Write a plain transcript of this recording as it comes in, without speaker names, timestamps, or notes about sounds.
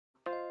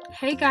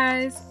Hey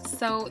guys,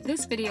 so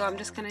this video I'm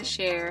just going to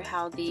share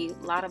how the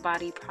Lotta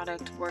Body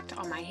product worked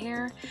on my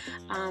hair.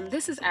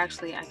 This is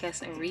actually, I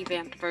guess, a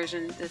revamped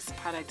version. This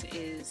product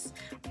is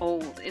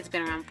old. It's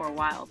been around for a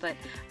while, but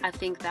I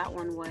think that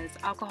one was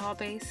alcohol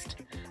based,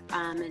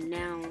 and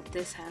now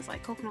this has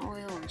like coconut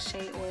oil and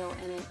shea oil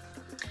in it.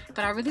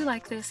 But I really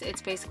like this.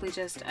 It's basically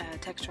just a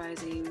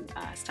texturizing,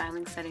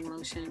 styling setting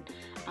lotion.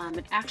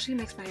 It actually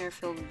makes my hair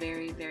feel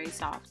very, very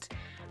soft.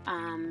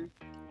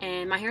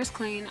 And my hair is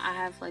clean. I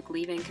have like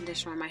leave-in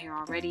conditioner on my hair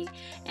already,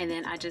 and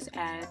then I just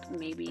add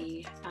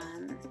maybe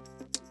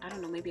I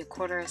don't know, maybe a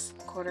quarter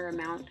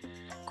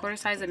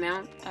size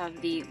amount of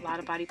the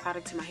Lotta Body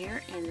product to my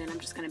hair, and then I'm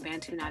just gonna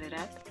Bantu knot it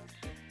up.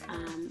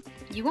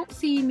 You won't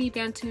see me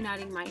Bantu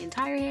knotting my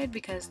entire head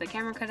because the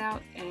camera cut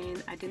out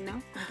and I didn't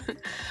know.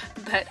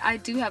 But I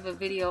do have a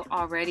video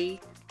already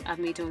of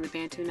me doing the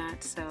Bantu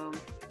knots, so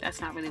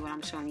that's not really what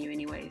I'm showing you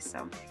anyway.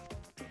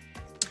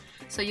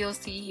 So you'll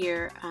see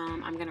here,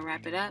 I'm gonna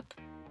wrap it up,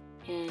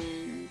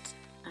 and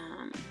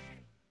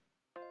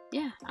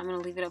yeah, I'm gonna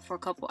leave it up for a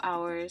couple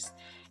hours,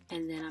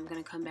 and then I'm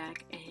gonna come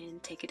back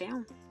and take it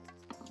down.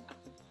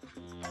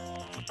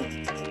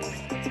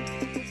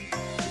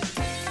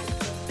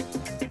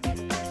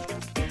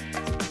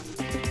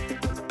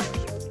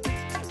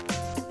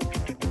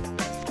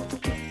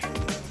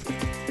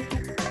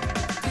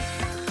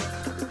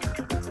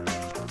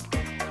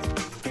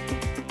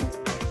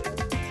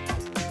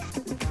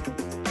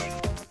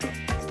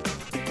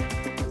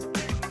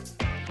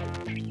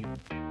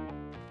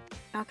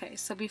 Okay,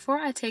 so before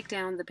I take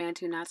down the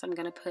Bantu knots, I'm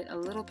going to put a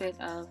little bit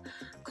of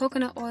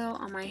coconut oil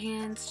on my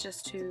hands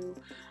just to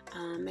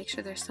make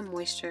sure there's some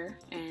moisture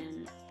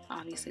and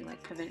obviously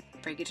like prevent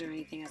breakage or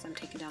anything as I'm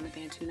taking down the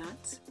Bantu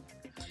knots.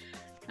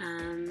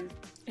 And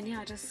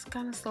yeah, I just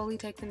kind of slowly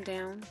take them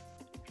down.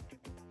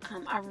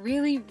 I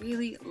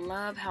really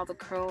love how the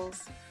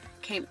curls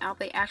came out.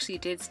 They actually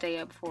did stay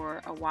up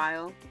for a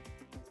while.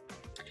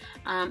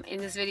 In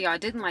this video I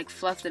didn't like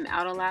fluff them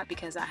out a lot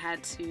because I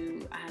had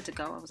to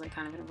go. I was like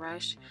kind of in a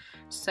rush,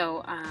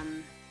 so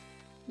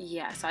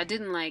yeah, so I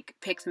didn't like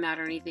pick them out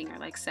or anything or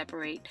like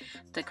separate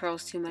the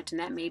curls too much, and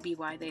that may be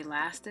why they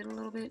lasted a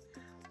little bit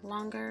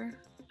longer.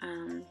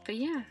 But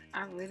yeah,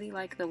 I really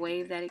like the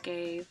wave that it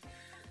gave,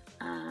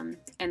 and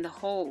the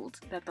hold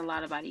that the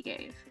Lotta Body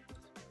gave.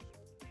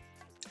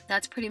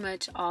 That's pretty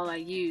much all I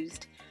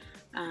used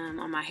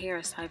on my hair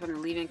aside from the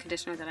leave-in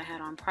conditioner that I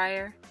had on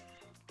prior.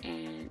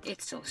 And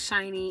it's still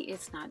shiny,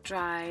 it's not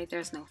dry,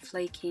 there's no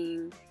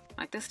flaking.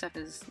 Like, this stuff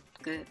is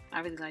good. I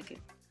really like it.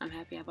 I'm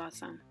happy I bought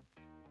some.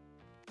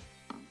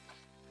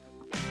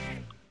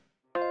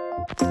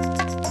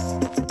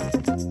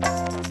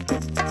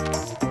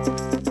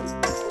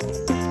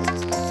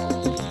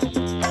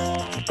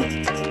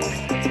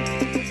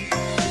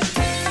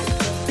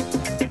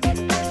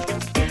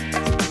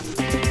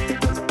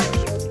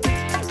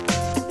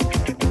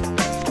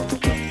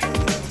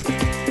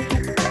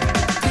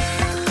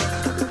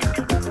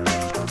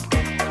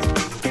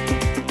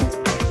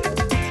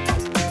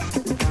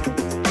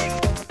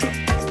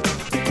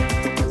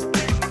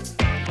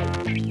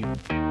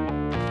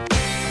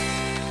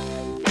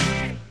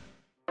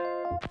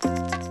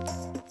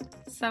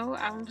 So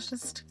I was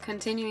just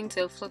continuing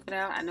to flip it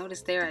out. I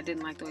noticed there I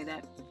didn't like the way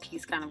that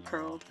piece kind of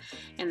curled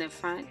in the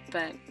front,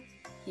 but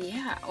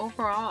yeah,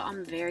 overall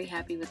I'm very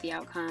happy with the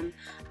outcome.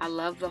 I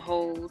love the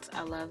holds,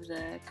 I love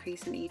the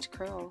crease in each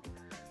curl.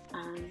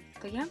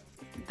 But yeah,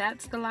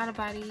 that's the Lotta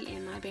Body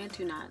and my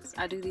Bantu knots.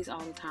 I do these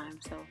all the time,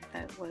 so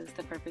that was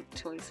the perfect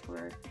choice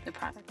for the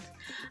product.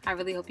 I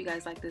really hope you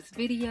guys like this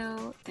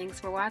video. Thanks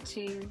for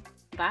watching.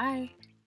 Bye.